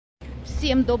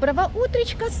Всем доброго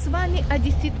утречка, с вами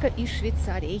Одесситка из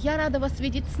Швейцарии. Я рада вас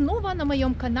видеть снова на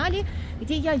моем канале,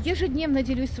 где я ежедневно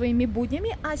делюсь своими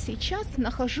буднями, а сейчас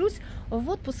нахожусь в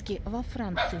отпуске во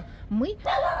Франции. Мы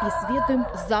исследуем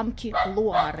замки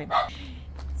Луары.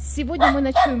 Сегодня мы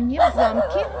ночуем не в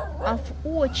замке, а в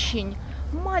очень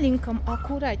маленьком,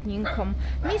 аккуратненьком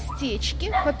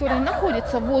местечке, которое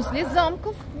находится возле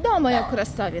замков. Да, моя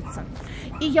красавица.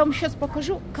 И я вам сейчас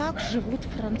покажу, как живут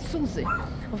французы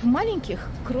в маленьких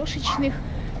крошечных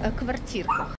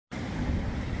квартирках.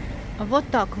 Вот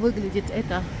так выглядит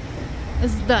это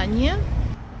здание.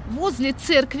 Возле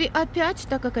церкви опять,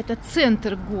 так как это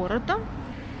центр города.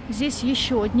 Здесь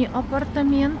еще одни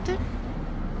апартаменты.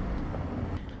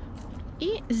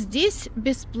 И здесь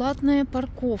бесплатная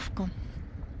парковка.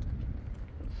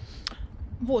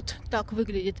 Вот так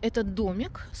выглядит этот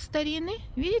домик старинный.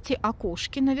 Видите,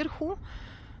 окошки наверху,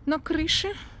 на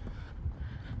крыше.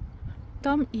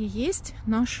 Там и есть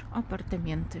наши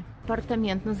апартаменты.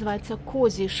 Апартамент называется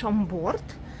Кози Шамборд.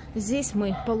 Здесь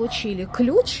мы получили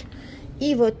ключ.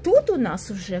 И вот тут у нас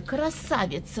уже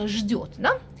красавица ждет,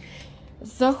 да?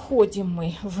 Заходим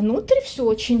мы внутрь. Все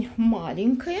очень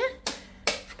маленькое.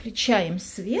 Включаем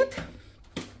свет.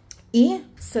 И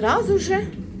сразу же...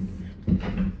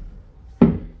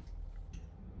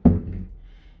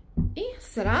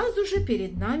 Сразу же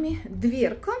перед нами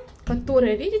дверка,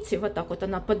 которая, видите, вот так вот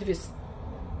она подвесная.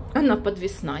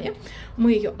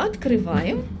 Мы ее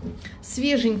открываем.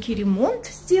 Свеженький ремонт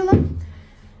сделан.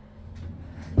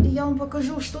 И я вам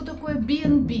покажу, что такое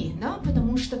B&B, да,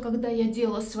 потому что когда я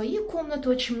делала свои комнаты,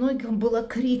 очень много было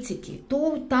критики.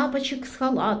 То тапочек с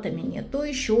халатами нет, то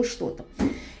еще что-то.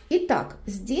 Итак,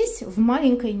 здесь в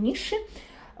маленькой нише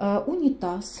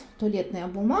унитаз, туалетная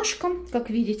бумажка.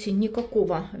 Как видите,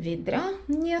 никакого ведра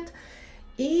нет.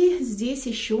 И здесь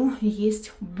еще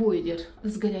есть бойлер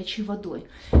с горячей водой.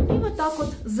 И вот так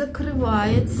вот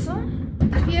закрывается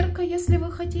дверка, если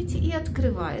вы хотите, и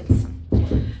открывается.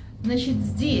 Значит,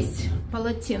 здесь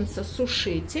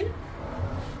полотенцесушитель,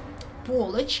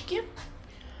 полочки.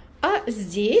 А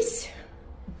здесь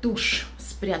душ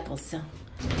спрятался.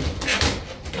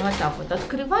 Вот так вот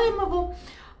открываем его.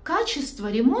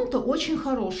 Качество ремонта очень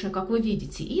хорошее, как вы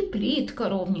видите. И плитка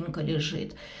ровненько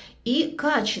лежит. И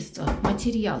качество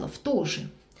материалов тоже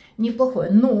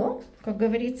неплохое. Но, как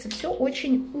говорится, все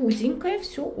очень узенькое,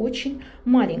 все очень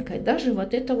маленькое. Даже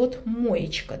вот эта вот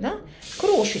моечка, да,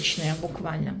 крошечная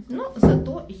буквально. Но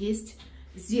зато есть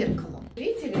зеркало.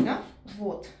 Видели, да?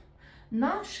 Вот.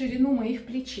 На ширину моих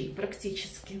плечей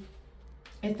практически.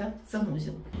 Это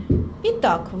санузел.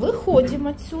 Итак, выходим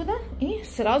отсюда, и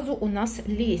сразу у нас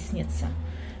лестница.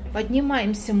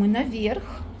 Поднимаемся мы наверх.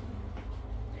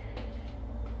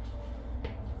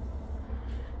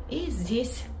 И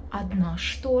здесь одна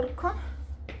шторка.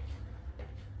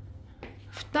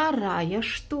 Вторая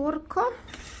шторка.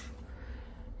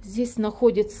 Здесь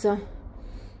находится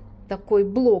такой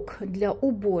блок для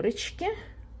уборочки.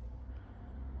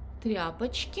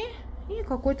 Тряпочки. И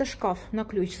какой-то шкаф на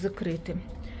ключ закрытый.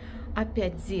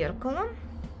 Опять зеркало.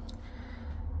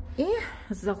 И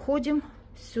заходим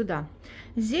сюда.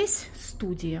 Здесь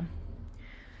студия.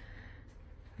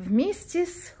 Вместе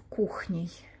с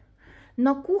кухней.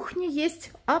 На кухне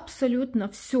есть абсолютно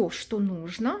все, что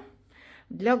нужно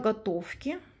для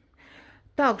готовки.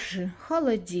 Также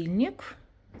холодильник.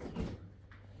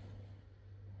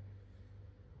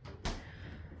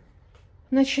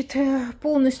 Значит,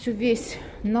 полностью весь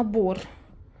набор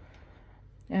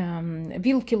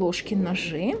вилки, ложки,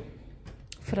 ножи,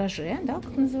 фраже, да,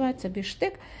 как называется,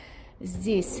 биштек.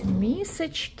 Здесь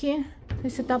мисочки, то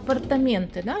есть это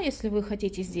апартаменты, да, если вы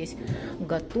хотите здесь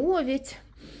готовить.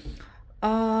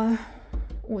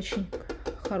 Очень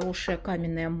хорошая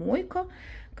каменная мойка,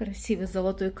 красивый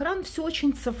золотой кран, все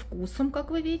очень со вкусом,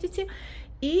 как вы видите.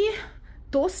 И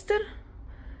тостер,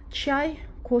 чай,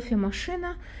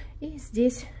 кофемашина. И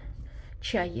здесь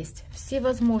чай есть.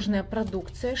 Всевозможная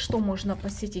продукция, что можно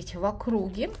посетить в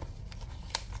округе.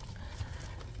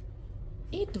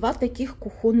 И два таких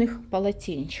кухонных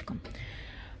полотенечка.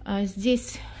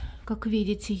 Здесь, как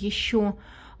видите, еще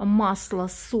масло,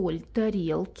 соль,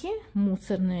 тарелки,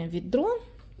 мусорное ведро.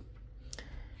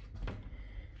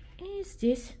 И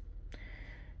здесь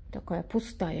такая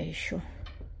пустая еще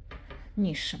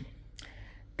ниша.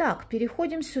 Так,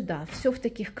 переходим сюда. Все в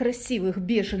таких красивых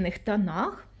бежевых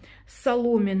тонах.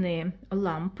 Соломенные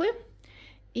лампы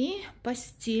и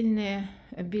постельное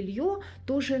белье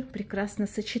тоже прекрасно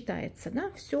сочетается. Да?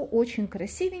 Все очень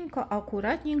красивенько,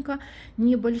 аккуратненько.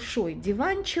 Небольшой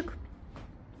диванчик,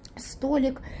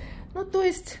 столик. Ну, то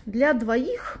есть для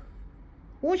двоих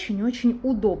очень-очень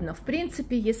удобно. В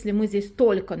принципе, если мы здесь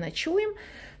только ночуем,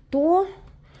 то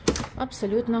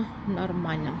абсолютно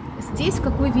нормально. Здесь,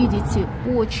 как вы видите,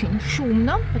 очень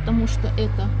шумно, потому что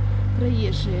это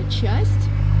проезжая часть.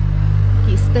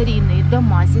 Такие старинные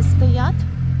дома здесь стоят.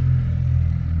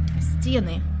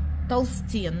 Стены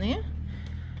толстенные,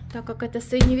 так как это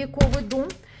средневековый дом.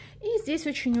 И здесь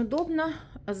очень удобно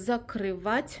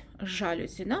закрывать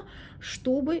жалюзи, да,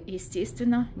 чтобы,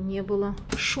 естественно, не было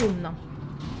шумно.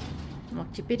 Вот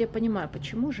теперь я понимаю,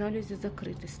 почему жалюзи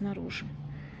закрыты снаружи.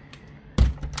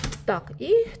 Так,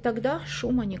 и тогда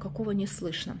шума никакого не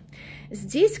слышно.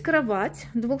 Здесь кровать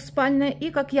двухспальная, и,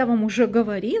 как я вам уже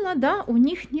говорила, да, у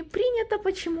них не принято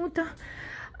почему-то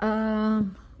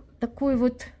такое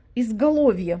вот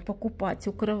изголовье покупать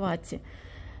у кровати.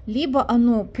 Либо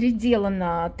оно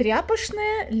приделано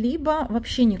тряпочное, либо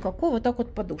вообще никакого, так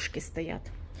вот подушки стоят.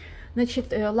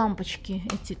 Значит, лампочки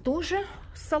эти тоже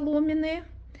соломенные.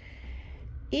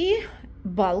 И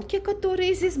балки,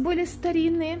 которые здесь были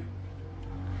старинные.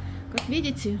 Как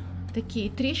видите,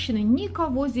 такие трещины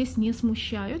никого здесь не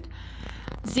смущают.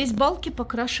 Здесь балки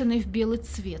покрашены в белый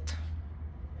цвет.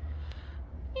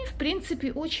 И, в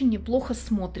принципе, очень неплохо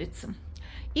смотрится.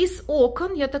 Из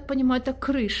окон, я так понимаю, это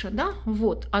крыша, да?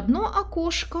 Вот одно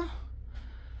окошко,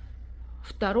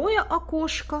 второе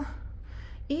окошко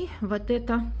и вот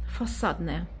это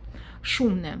фасадное,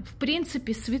 шумное. В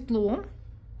принципе, светло.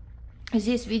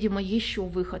 Здесь, видимо, еще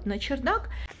выход на чердак.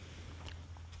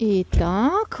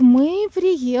 Итак, мы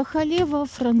приехали во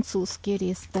французский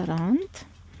ресторан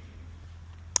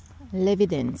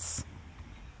L'Evidence.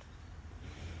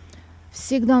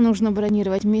 Всегда нужно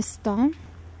бронировать места.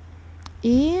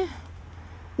 И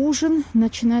ужин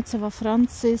начинается во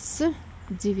Франции с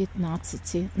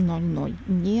 19:00,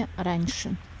 не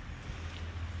раньше.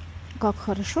 Как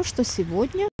хорошо, что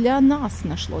сегодня для нас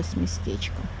нашлось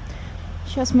местечко.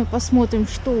 Сейчас мы посмотрим,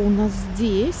 что у нас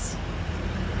здесь.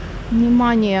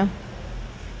 Внимание!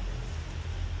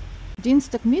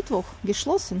 Dienstag, Mittwoch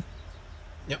geschlossen.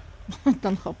 Ja.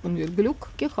 Dann haben wir Glück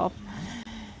gehabt.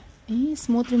 И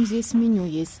смотрим, здесь меню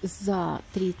есть за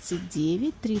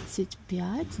 39,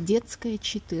 35, детская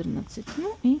 14.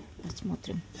 Ну и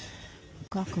посмотрим,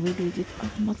 как выглядит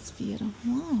атмосфера.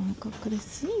 Вау, как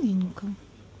красивенько.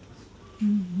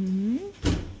 Угу.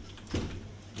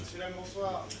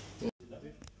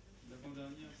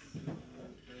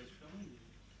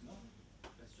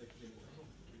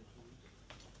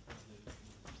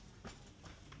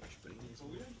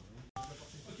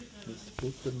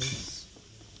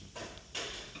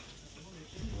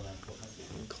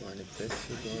 Kleine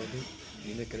Pfeffergarbe,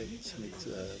 Vinaigrette mit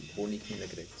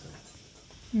Honigvinaigrette.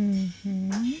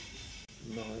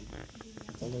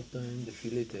 Palatine, der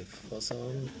Filet de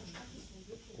Fasan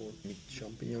und mit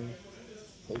Champignon,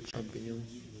 Holzchampignon.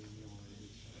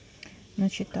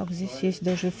 Значит, так, здесь есть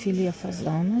даже филе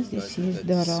фазана, здесь есть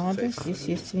дорадо, здесь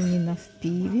есть свинина в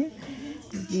пиве,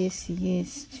 здесь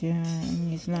есть,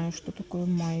 не знаю, что такое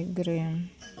майгре,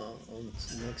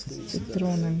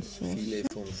 цитронный соус.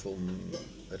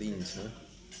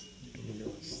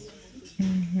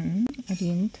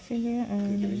 Риндфиле,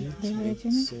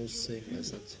 говядина.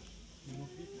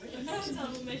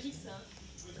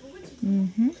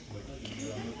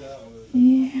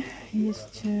 И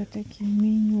есть такие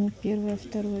меню: первое,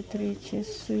 второе, третье,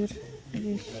 сыр,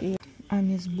 здесь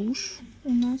амесбуш у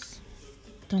нас,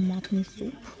 томатный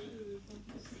суп,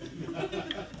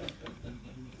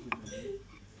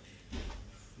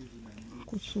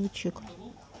 кусочек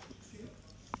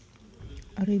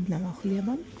рыбного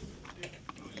хлеба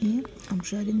и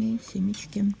обжаренные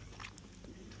семечки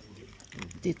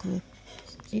тыквы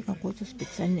и какой-то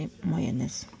специальный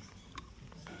майонез.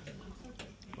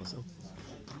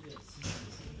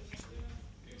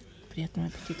 Приятного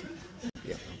аппетита.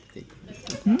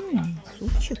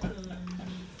 Супчик.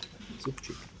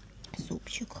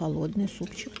 Супчик, холодный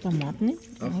супчик, томатный.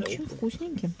 Очень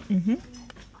вкусненький.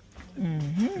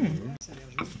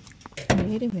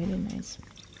 Very, very nice.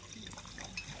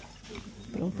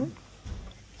 Пробуем.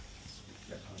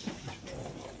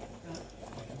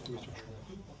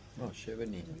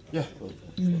 Yeah,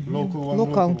 local one.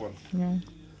 Local one. Yeah.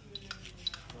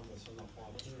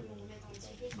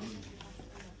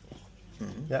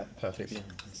 Yeah, perfect.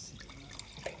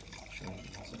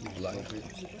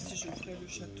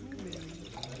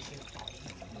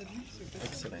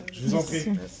 Je vous en prie.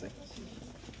 Merci.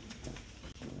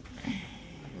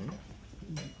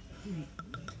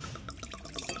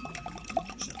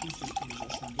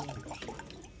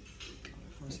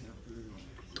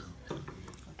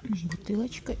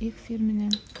 Бутылочка их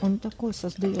фирменная. Он такой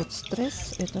создает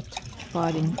стресс, этот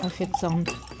парень,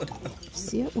 официант.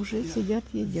 Все уже сидят,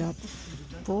 едят.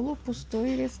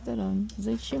 Полупустой ресторан.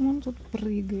 Зачем он тут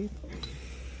прыгает?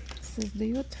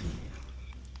 Создает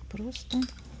просто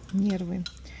нервы.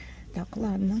 Так,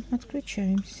 ладно,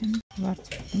 отключаемся.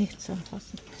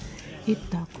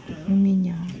 Итак, у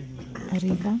меня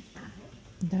рыба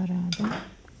дорадо.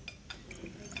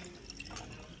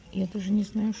 Я даже не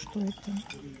знаю, что это.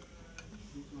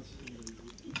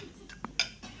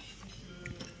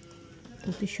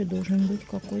 Тут еще должен быть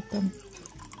какой-то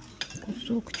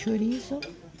кусок чоризо.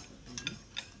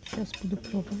 Сейчас буду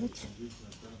пробовать.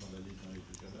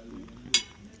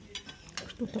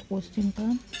 Что-то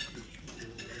остренькое.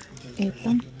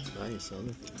 Это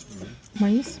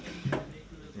маис.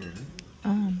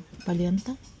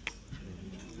 Полента.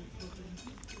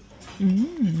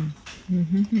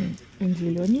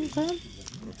 Зелененькая.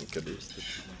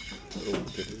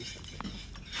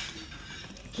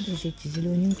 Подождите,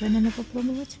 зелененькое надо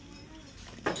попробовать.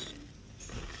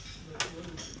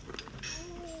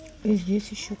 И здесь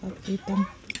еще какие-то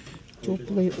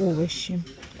теплые овощи.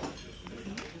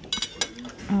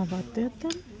 А вот это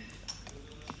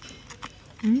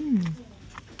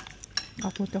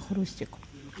какой-то хрустик.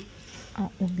 А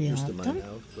у Beate?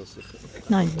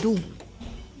 Nein, du.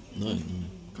 Nein.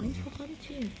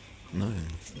 Nein.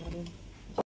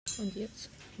 Und jetzt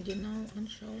genau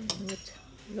anschauen mit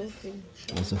Löffel.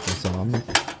 Also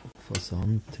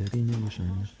Fasan-Terrine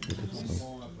wahrscheinlich.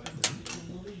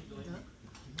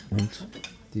 Und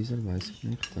dieser weiß ich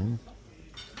nicht. Da.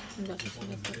 Das ist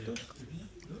eine Kartoffel.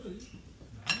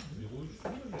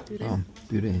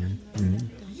 Püree.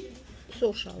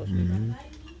 So schaut es.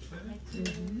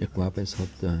 Ich glaube, es hat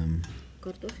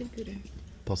Kartoffelpüree.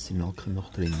 Pastinaken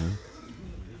noch drin. Ne?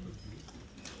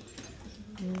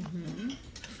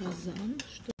 Fasan.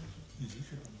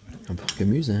 Einfach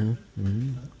Gemüse. Ja?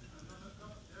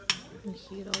 Und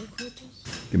hier auch etwas.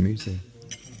 Gemüse.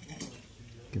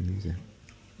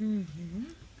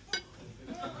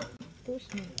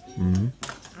 Вкусно.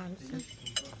 Also.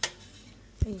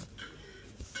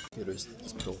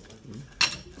 Geröstetes Brot.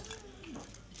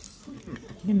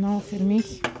 Genau, für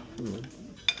mich.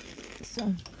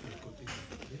 So.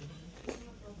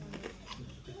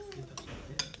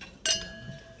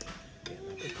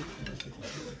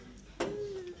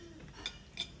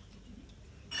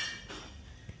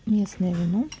 Местное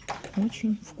вино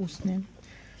очень вкусное.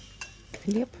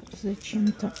 Хлеб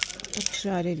зачем-то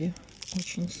поджарили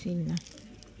очень сильно.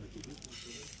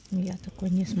 Я такой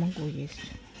не смогу есть.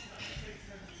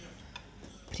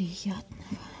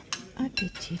 Приятного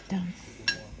аппетита.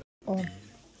 О,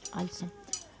 also.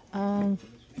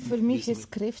 Für mich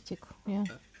ist kräftig. Ja.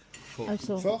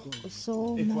 Also,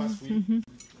 so.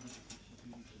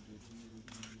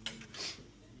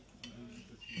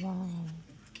 Wow.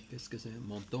 Qu'est-ce que c'est?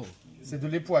 Menton. C'est de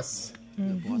l'époisse.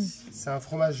 C'est un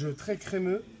fromage très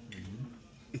crémeux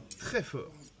et très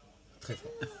fort. Très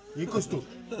fort. Il est costaud.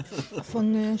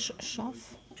 Von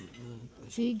Schaf,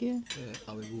 Ziege.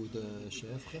 Avez-vous de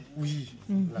chèvre? Oui.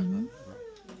 Là.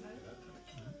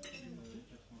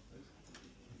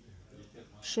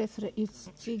 Schäfre ist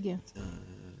Ziege.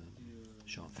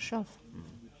 Schaf. Schaf.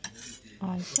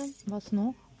 Also, was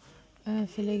noch?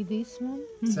 Vielleicht diesmal.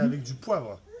 C'est avec du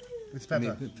poivre. With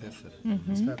pepper. Mit Pfeffer.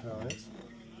 With pepper on it.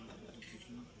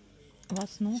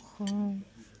 Was noch?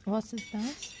 Was ist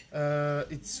das?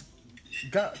 It's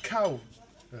cow.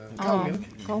 Cow milk.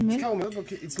 Cow milk. Cow milk.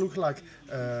 Okay, it looks like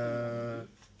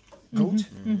goat.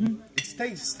 It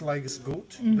tastes like a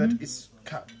goat, but it's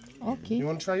cow. Okay. You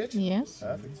want to try it? Yes.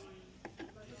 Perfect.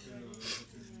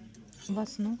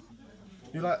 Was noch?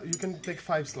 You can take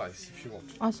 5 slices if you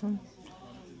want. Also,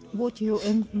 what do you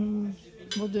mean?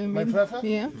 My prefer?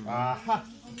 Yeah. Aha!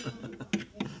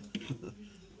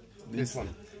 This one.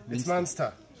 It's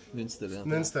Munster. Münster, ja.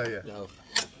 Munster, yeah. Ja, auch.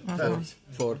 Perfect.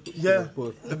 For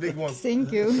The big one.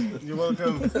 Thank you. You're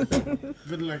welcome.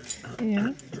 Good luck.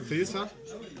 Ja. C'est ça?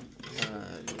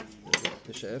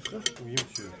 de chèvre. Oui,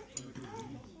 monsieur.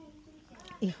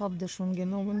 Ich habe das schon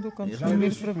genommen, du kannst J'arrive, mir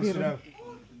je suis probieren.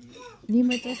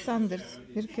 Nimm etwas anderes.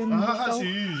 Wir können das Ah, auch.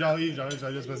 si, j'arrive à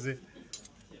se passer.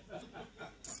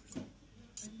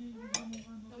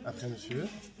 Après, monsieur.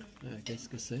 Qu'est-ce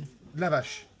que c'est? De la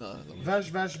vache. Ah,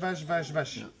 Vache, vache, vache, vache,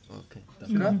 vache. ja, ok.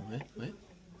 Celui-là? Oui, oui.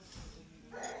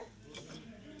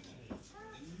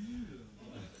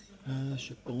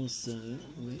 Je pense,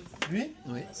 oui. Lui,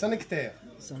 Oui, c'est un nectaire.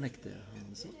 c'est un nectar.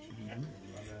 So.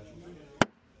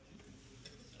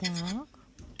 Так.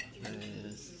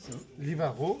 So.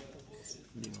 Livaro.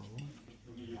 Livaro.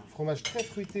 Fromage très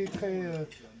fruité, très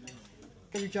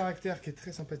du caractère qui est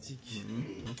très sympathique.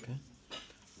 Ok.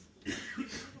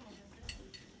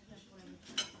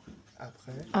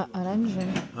 Après. А,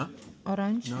 оранжевый. Ah,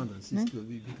 Оранж? Non, das ist,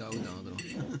 glaube ich, wie Gouda.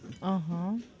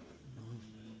 Ага.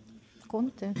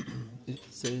 Конте.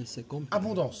 C'est complet.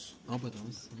 Abondance.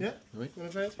 Abondance. Yeah? Oui. You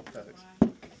want to try it? Perfect.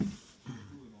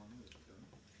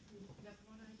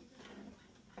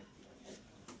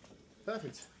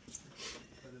 Perfect.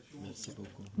 Merci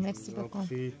beaucoup. Merci beaucoup.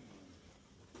 Pris.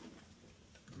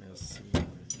 Merci.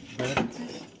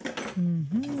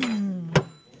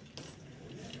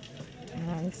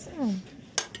 Нравится.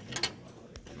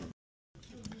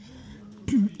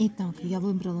 Итак, я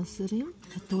выбрала сыры,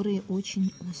 которые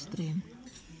очень острые,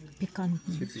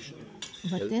 пикантные. Typisch.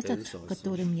 Вот этот,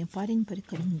 который мне парень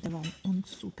порекомендовал, он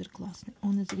супер классный.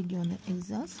 Он из региона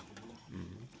Эльзас,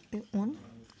 и он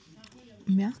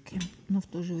мягкий, но в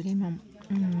то же время,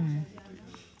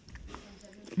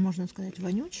 можно сказать,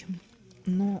 вонючим,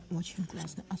 но очень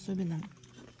классный. Особенно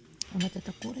вот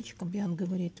эта корочка, Биан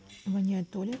говорит, воняет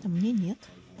туалетом, мне нет.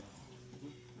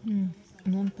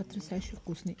 Но он потрясающе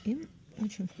вкусный. И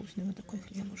очень вкусный вот такой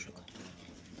хлебушек.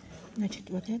 Значит,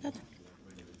 вот этот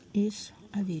из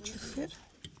овечий сыр.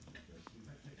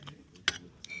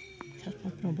 Сейчас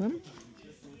попробуем.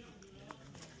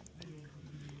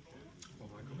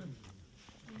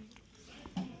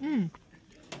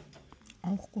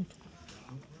 Auch gut.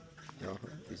 Ja,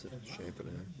 diese Schäfer.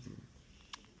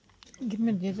 Gib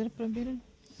mir diese probieren.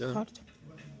 Ja. Hart.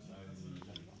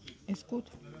 Ist gut.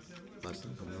 Weiß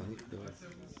nicht, kann man nicht gehört.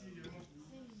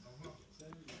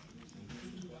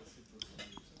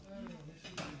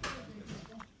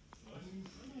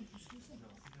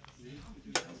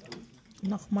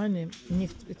 Nach meine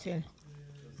nicht speziell.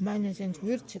 Meine sind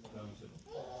würzig.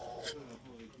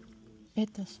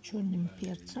 Это с черным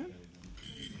перцем.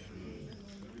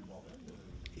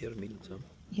 Eher mild, ja.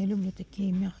 Я люблю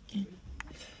такие мягкие.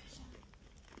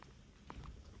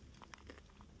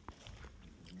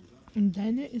 Und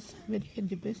deine ist welche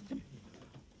die beste?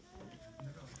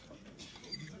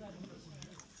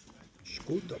 Ist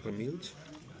gut, aber mild.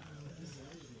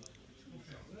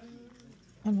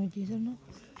 А ну diese noch.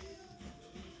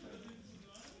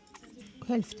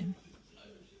 Hälfte.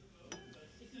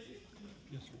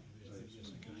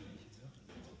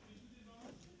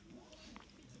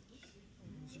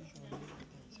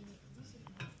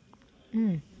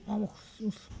 Auch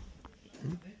süß.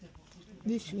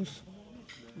 Wie süß.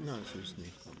 Nein, süß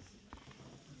nicht.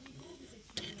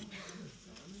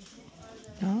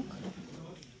 Так.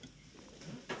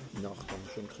 Nach dann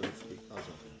schon kräftig.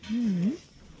 Also,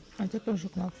 Это тоже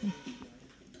классно.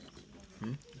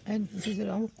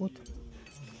 Diese auch gut.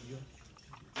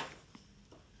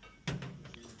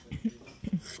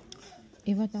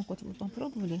 И вот так вот вы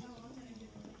попробовали,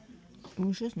 вы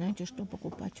уже знаете, что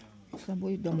покупать с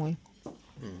собой домой.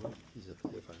 diese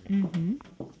Feierfeier.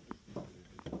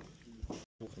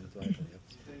 Suchen nicht weiter, ja.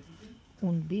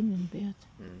 Und Bienenbeet.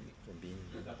 Von Bienen.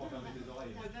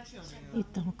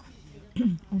 Итак,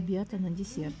 обед на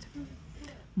десерт.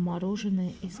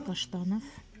 Мороженое из каштанов,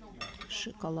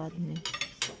 шоколадный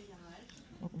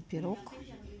пирог.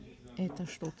 Это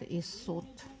что-то из сот.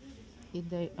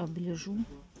 Идеей оближу.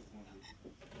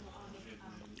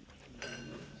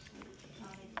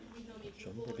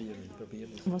 Schon probieren.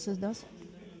 Was ist das?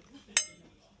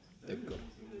 Lecker.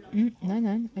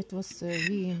 Nein, etwas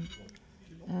wie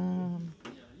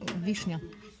Вишня.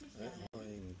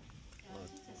 Ein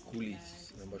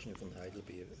Kulis, wahrscheinlich von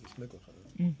Heidelbeer. Ist möglich, oder?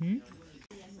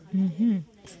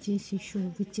 Здесь еще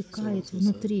вытекает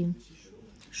внутри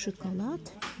шоколад,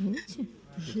 видите,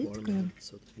 жидкое.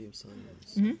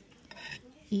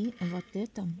 И вот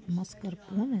это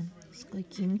маскарпоне с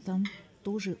каким-то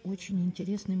тоже очень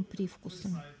интересным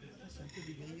привкусом.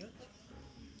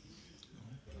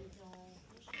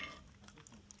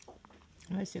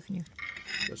 Weiß ich nicht.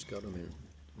 Das ist Karamell.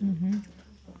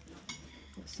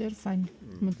 Sehr fein.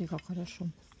 Смотри, как хорошо.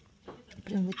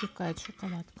 Прям вытекает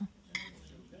шоколадка.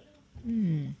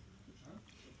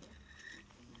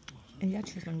 Я,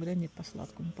 честно говоря, не по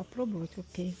сладкому. Попробовать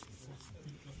окей.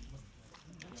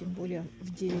 Тем более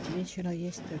в 9 вечера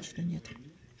есть точно нет.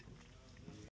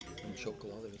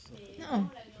 Schokolade ist das.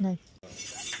 Nein.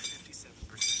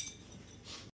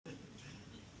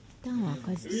 Так,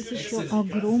 а здесь еще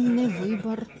огромный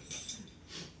выбор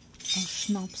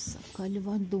шнапса,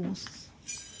 кальвадос,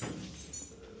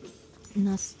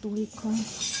 настойка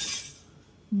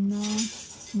на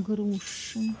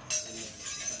груши.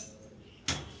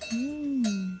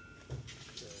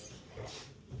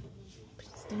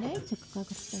 Представляете,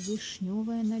 какая-то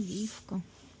вишневая наливка.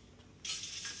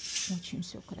 Очень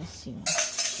все красиво.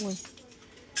 Ой.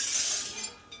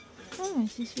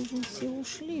 Здесь уже все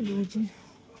ушли люди.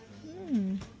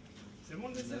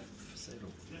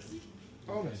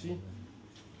 Oh, merci.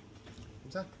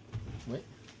 Comme ça? Oui.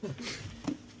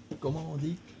 Comment on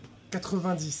dit?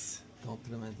 90.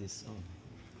 90. Oh.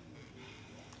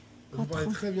 Vous parlez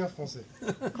très bien français.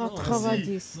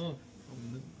 90. Non,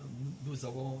 nous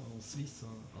avons en Suisse,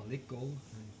 à l'école,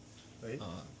 Oui.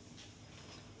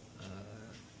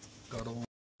 40.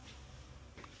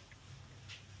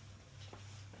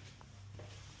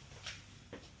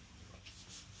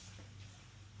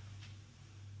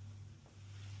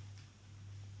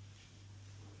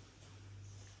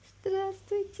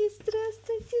 Здравствуйте,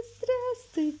 здравствуйте,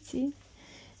 здравствуйте.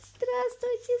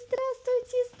 Здравствуйте,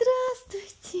 здравствуйте,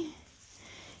 здравствуйте.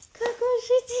 Как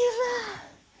ваши дела?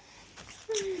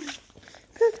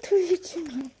 Как твои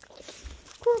дела?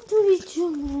 Как твои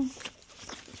дела?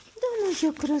 Да,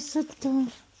 моя красота.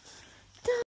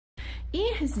 Да. И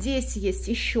здесь есть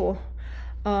еще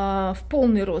в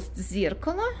полный рост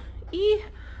зеркало и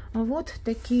вот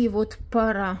такие вот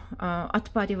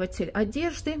отпариватель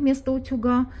одежды вместо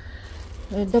утюга,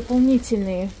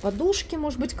 дополнительные подушки,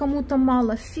 может быть кому-то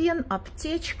мало, фен,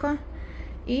 аптечка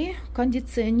и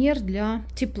кондиционер для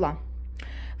тепла.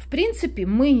 В принципе,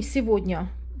 мы сегодня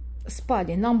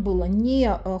спали, нам было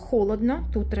не холодно,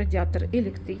 тут радиатор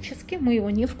электрический, мы его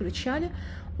не включали,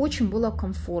 очень было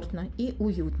комфортно и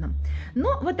уютно.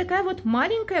 Но вот такая вот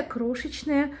маленькая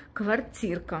крошечная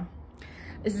квартирка.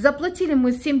 Заплатили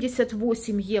мы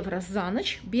 78 евро за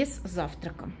ночь без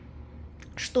завтрака.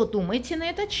 Что думаете на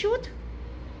этот счет?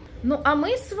 Ну а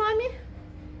мы с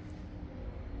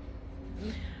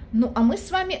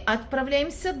вами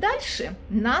отправляемся дальше.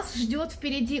 Нас ждет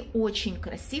впереди очень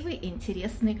красивый и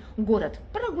интересный город.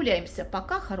 Прогуляемся,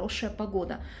 пока хорошая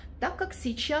погода, так как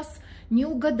сейчас не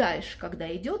угадаешь,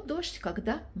 когда идет дождь,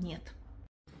 когда нет.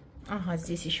 Ага,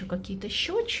 здесь еще какие-то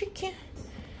счетчики.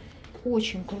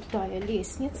 Очень крутая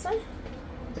лестница.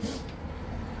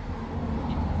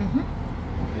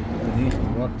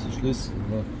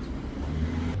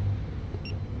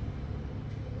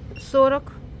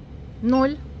 40,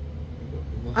 0,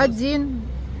 1,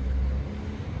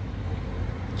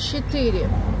 4,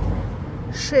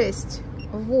 6,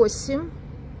 8,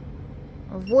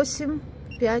 8,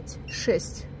 5,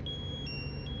 6,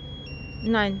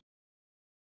 9,